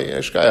mitzvah.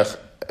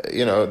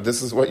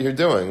 This is what you're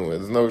doing.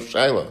 There's no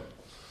shaila.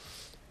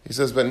 He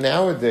says, but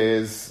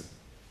nowadays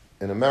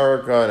in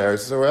America and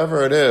Eretz,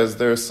 wherever it is,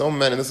 there's so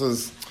many. This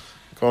was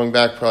going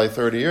back probably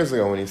 30 years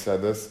ago when he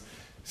said this.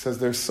 He says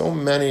there's so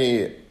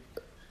many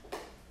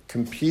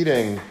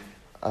competing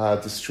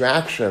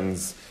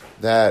distractions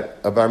that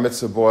a bar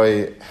mitzvah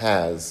boy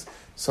has.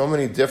 So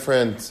many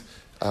different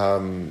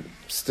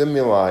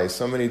stimuli,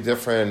 so many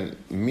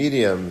different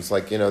mediums.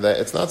 Like, that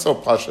it's not so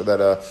pasha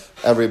that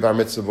every bar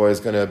mitzvah boy is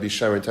going to be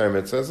shemer Torah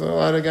mitzvahs. A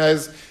lot of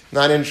guys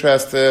not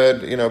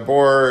interested,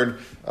 bored,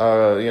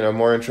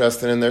 more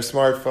interested in their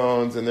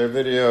smartphones and their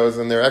videos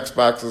and their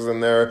Xboxes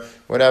and their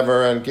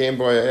whatever and Game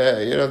Boy.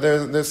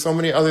 There's so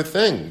many other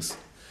things.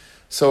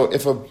 So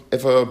if a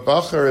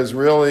bacher is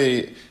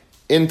really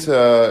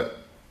into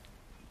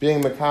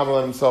being mekabel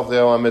on himself the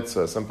olam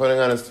mitzvahs and putting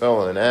on his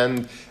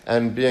tefillin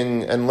and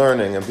being and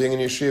learning and being in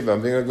yeshiva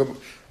and being a good,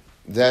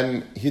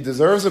 then he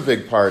deserves a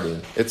big party.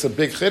 It's a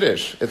big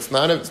chiddush. It's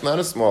not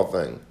a small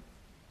thing.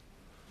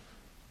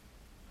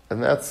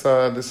 And that's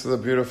this is a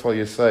beautiful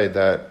yesod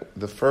that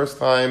the first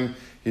time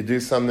you do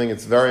something,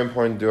 it's very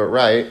important to do it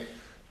right,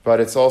 but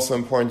it's also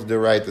important to do it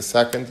right the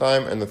second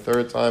time and the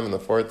third time and the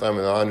fourth time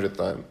and the 100th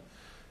time.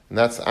 And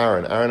that's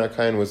Aaron. Aaron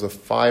HaKohen was a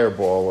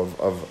fireball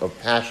of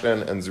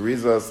passion and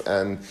zrizas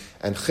and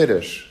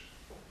chiddush.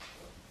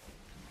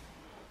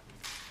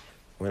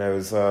 When I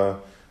was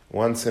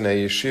once in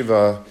a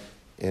yeshiva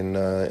in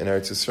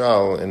Eretz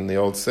Yisrael, in the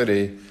old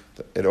city,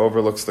 It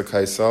overlooks the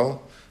Kaisel,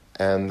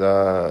 and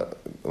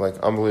like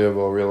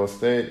unbelievable real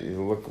estate.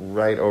 You look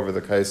right over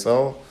the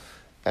Kaisel,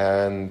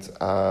 and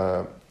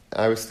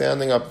I was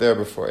standing up there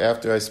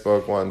after I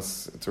spoke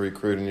once to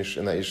recruit in that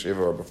yeshiva,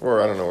 or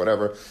before, I don't know,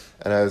 whatever.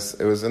 And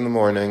it was in the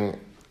morning.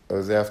 It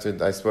was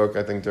after I spoke,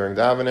 I think, during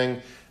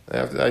davening. And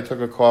after I took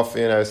a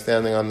coffee, and I was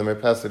standing on the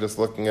Mepesa just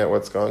looking at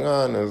what's going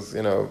on. It was,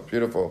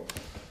 beautiful.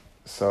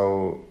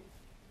 So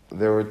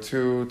there were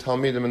two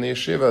Talmidim in the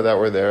yeshiva that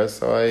were there.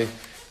 So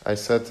I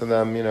said to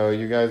them,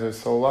 you guys are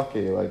so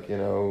lucky, like,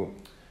 that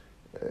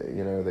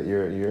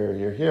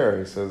you're here.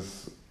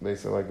 They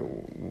said, like,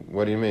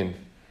 what do you mean?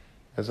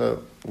 I said,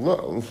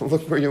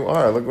 look where you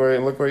are. Look where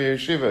your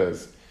yeshiva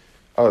is.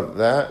 Oh,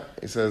 that?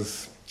 He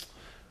says,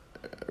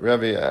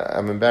 Rebbe,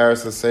 I'm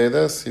embarrassed to say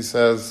this. He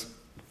says,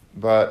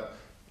 but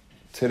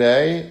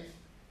today,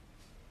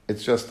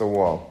 it's just a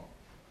wall.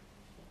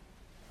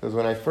 Because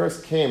when I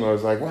first came, I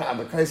was like, wow,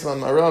 the Kaisel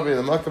and Marabi,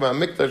 the Makam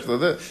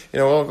HaMikdash,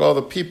 all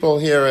the people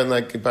here, and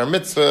like bar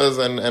mitzvahs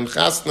and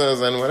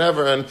chasnas and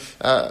whatever, and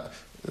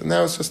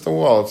now it's just a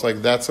wall. It's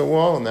like, that's a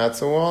wall, and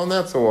that's a wall, and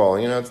that's a wall.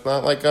 It's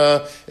not like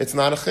it's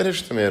not a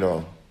chiddush to me at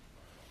all.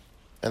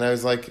 And I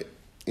was like,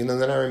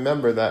 then I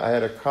remember that I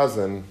had a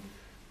cousin.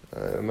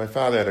 My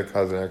father had a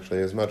cousin, actually.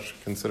 He was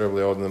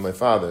considerably older than my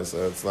father,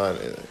 so it's not.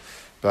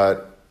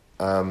 But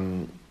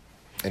and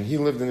he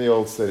lived in the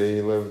old city.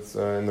 He lived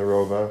in the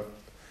Rova,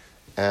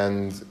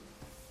 and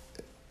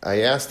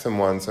I asked him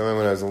once. I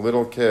remember when I was a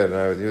little kid,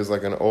 and he was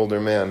like an older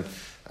man.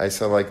 I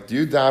said, like, do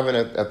you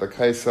daven at the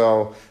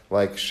Kaisel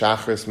like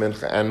Shachris,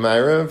 Mincha, and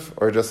Ma'ariv,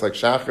 or just like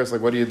Shachris?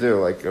 Like, what do you do?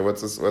 Like,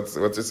 what's this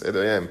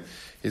Sedayim?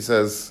 He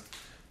says,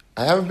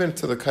 I haven't been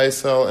to the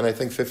Kaisel in I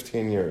think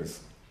 15 years.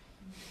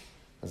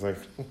 I was like,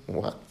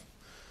 what?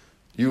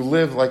 You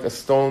live like a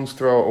stone's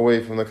throw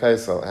away from the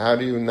Kaisel. How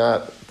do you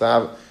not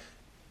daven?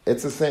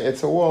 It's the same.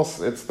 It's a wall.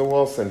 It's the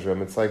wall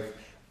syndrome. It's like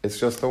it's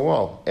just a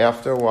wall.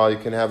 After a while, you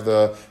can have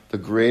the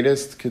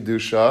greatest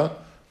kedusha,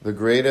 the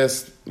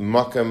greatest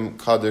makam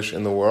kaddish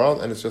in the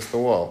world, and it's just a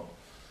wall,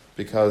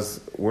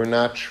 because we're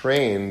not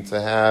trained to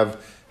have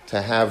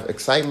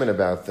excitement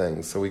about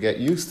things. So we get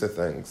used to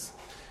things,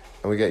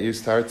 and we get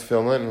used to our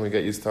tefillin, and we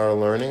get used to our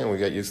learning, and we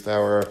get used to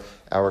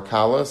our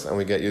kalas, and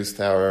we get used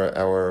to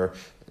our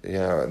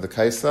the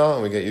kaisel,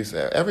 and we get used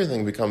to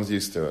everything. Becomes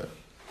used to it.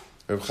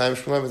 Reb Chaim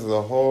Shmulevitz has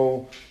a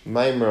whole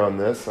maimer on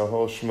this, a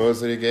whole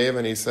shmuz that he gave,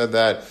 and he said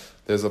that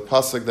there's a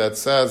pasuk that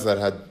says that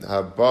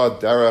haba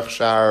derech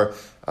shar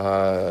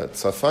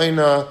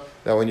tzafayna,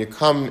 that when you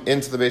come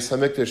into the Beis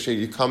Hamikdash,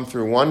 you come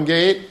through one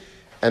gate,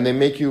 and they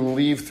make you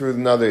leave through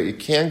another. You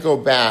can't go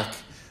back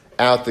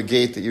out the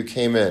gate that you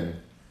came in.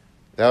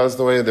 That was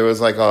the way. There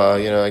was like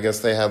I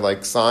guess they had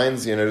like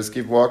signs, just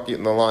keep walking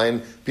in the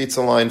line,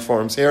 pizza line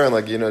forms here,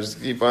 and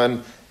just keep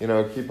on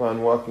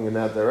walking in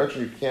that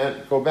direction. You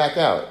can't go back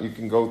out. You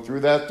can go through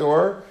that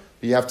door,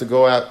 but you have to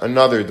go out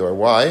another door.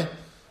 Why?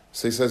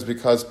 So he says,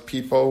 because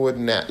people would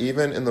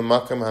even in the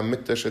Makam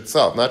HaMikdash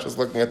itself, not just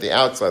looking at the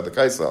outside, the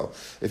Kaisel,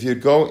 if you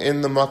go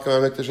in the Makam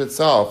HaMikdash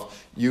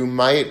itself, you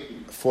might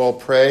fall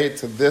prey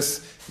to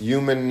this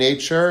human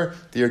nature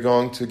that you're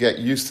going to get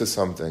used to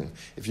something.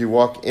 If you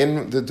walk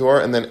in the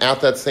door and then out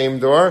that same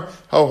door,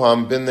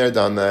 ho-hum, been there,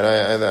 done that.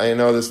 I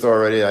know this door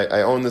already.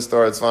 I own this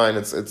door. It's fine.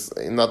 It's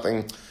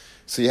nothing.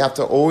 So you have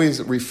to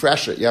always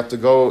refresh it. You have to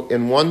go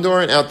in one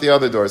door and out the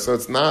other door. So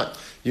it's not,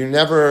 you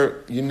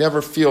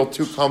never feel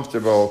too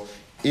comfortable,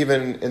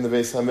 even in the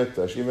Beis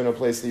HaMikdash, even a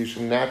place that you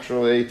should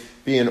naturally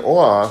be in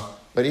awe,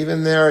 but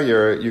even there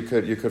you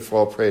could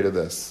fall prey to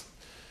this.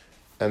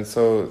 And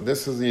so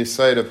this is the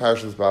site of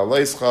Parshas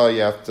Ba'aleischa.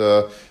 You have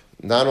to,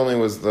 not only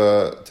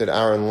did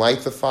Aaron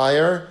light the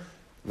fire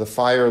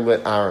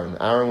lit Aaron.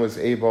 Aaron was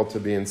able to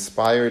be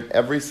inspired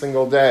every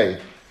single day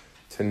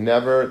to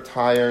never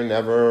tire,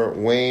 never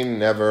wane,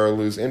 never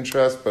lose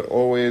interest, but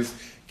always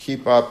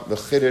keep up the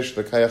chiddush,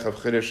 the kayach of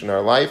chiddush in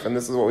our life. And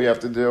this is what we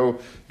have to do,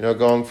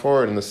 going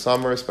forward. In the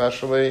summer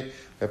especially, we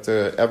have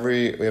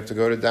to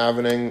go to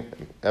davening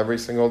every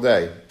single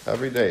day.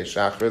 Every day.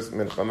 Shachris,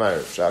 Mincha,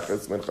 Ma'ariv.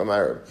 Shachris, Mincha,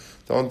 Ma'ariv.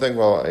 Don't think,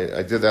 well,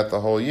 I did that the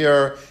whole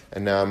year,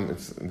 and now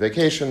it's in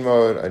vacation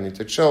mode. I need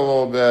to chill a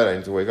little bit. I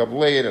need to wake up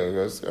late. I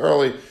go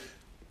early.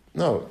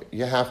 No,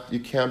 you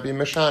can't be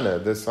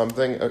mishana. There's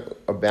something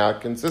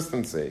about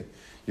consistency.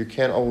 You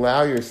can't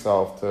allow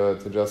yourself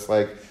to just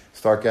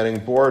start getting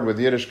bored with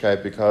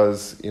Yiddishkeit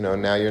because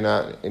now you're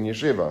not in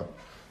yeshiva.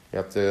 You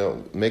have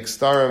to make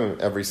starim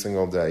every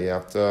single day. You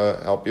have to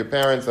help your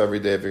parents every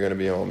day if you're going to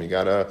be home.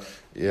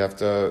 You have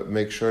to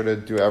make sure to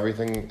do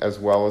everything as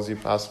well as you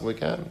possibly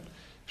can. You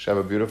should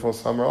have a beautiful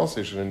summer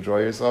also. You should enjoy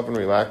yourself and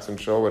relax and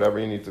chill, whatever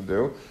you need to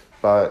do.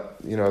 But,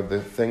 the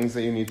things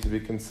that you need to be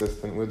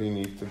consistent with, you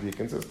need to be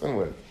consistent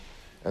with.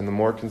 And the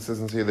more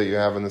consistency that you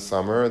have in the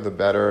summer, the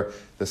better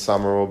the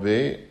summer will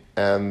be,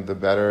 and the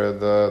better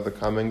the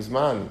coming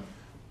Zman.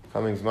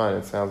 Coming Zman,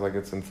 it sounds like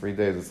it's in 3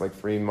 days. It's like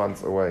 3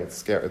 months away. It's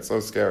scary. It's so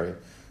scary.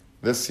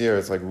 This year,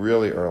 it's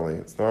really early.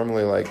 It's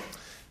normally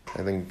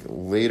I think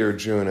later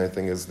June, I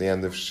think, is the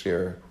end of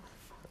Shir,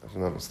 if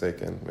I'm not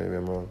mistaken. Maybe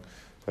I'm wrong.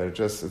 but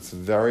it's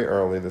very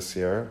early this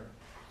year,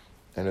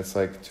 and it's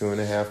like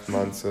 2.5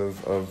 months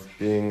of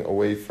being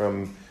away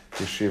from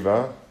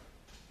yeshiva,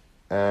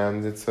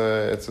 and it's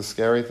a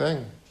scary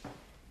thing.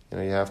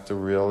 You have to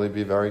really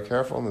be very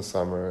careful in the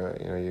summer.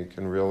 You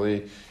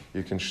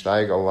can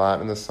steig a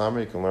lot in the summer.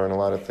 You can learn a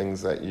lot of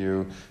things that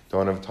you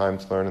don't have time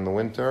to learn in the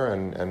winter,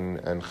 and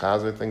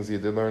chazer things you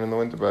did learn in the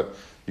winter, but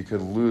you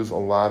could lose a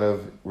lot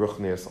of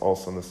ruchnius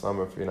also in the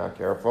summer if you're not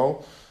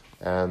careful.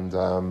 And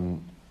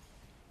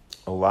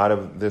a lot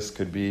of this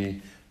could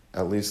be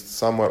at least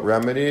somewhat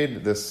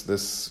remedied,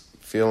 this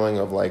feeling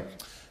of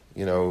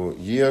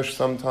yish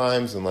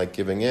sometimes and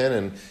giving in,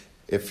 and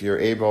if you're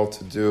able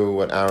to do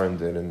what Aaron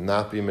did and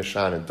not be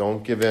mishanah,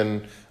 don't give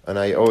in an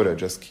iota,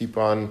 just keep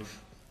on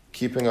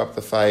keeping up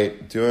the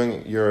fight,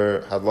 doing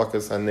your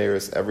hadlakas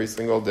haneris every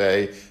single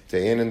day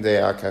in and day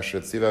out,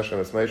 kasher tziva Hashem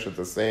es Moshe,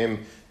 the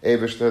same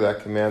Eibishter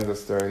that commands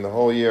us during the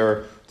whole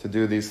year to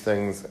do these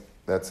things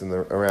that's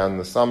around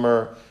the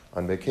summer,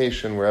 on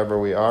vacation, wherever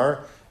we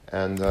are.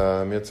 And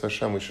Mitzvah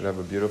Hashem, we should have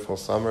a beautiful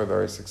summer, a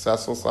very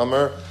successful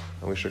summer,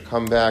 and we should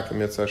come back, and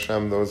Mitzvah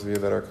Hashem, those of you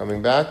that are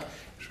coming back,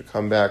 should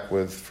come back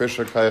with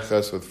frisher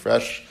kaiches, with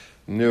fresh,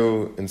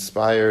 new,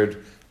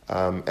 inspired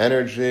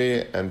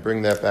energy, and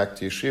bring that back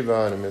to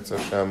yeshiva, and Mitzvah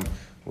Hashem,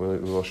 we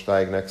will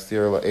steig next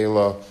year,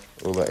 la'ela,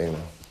 ula'ela.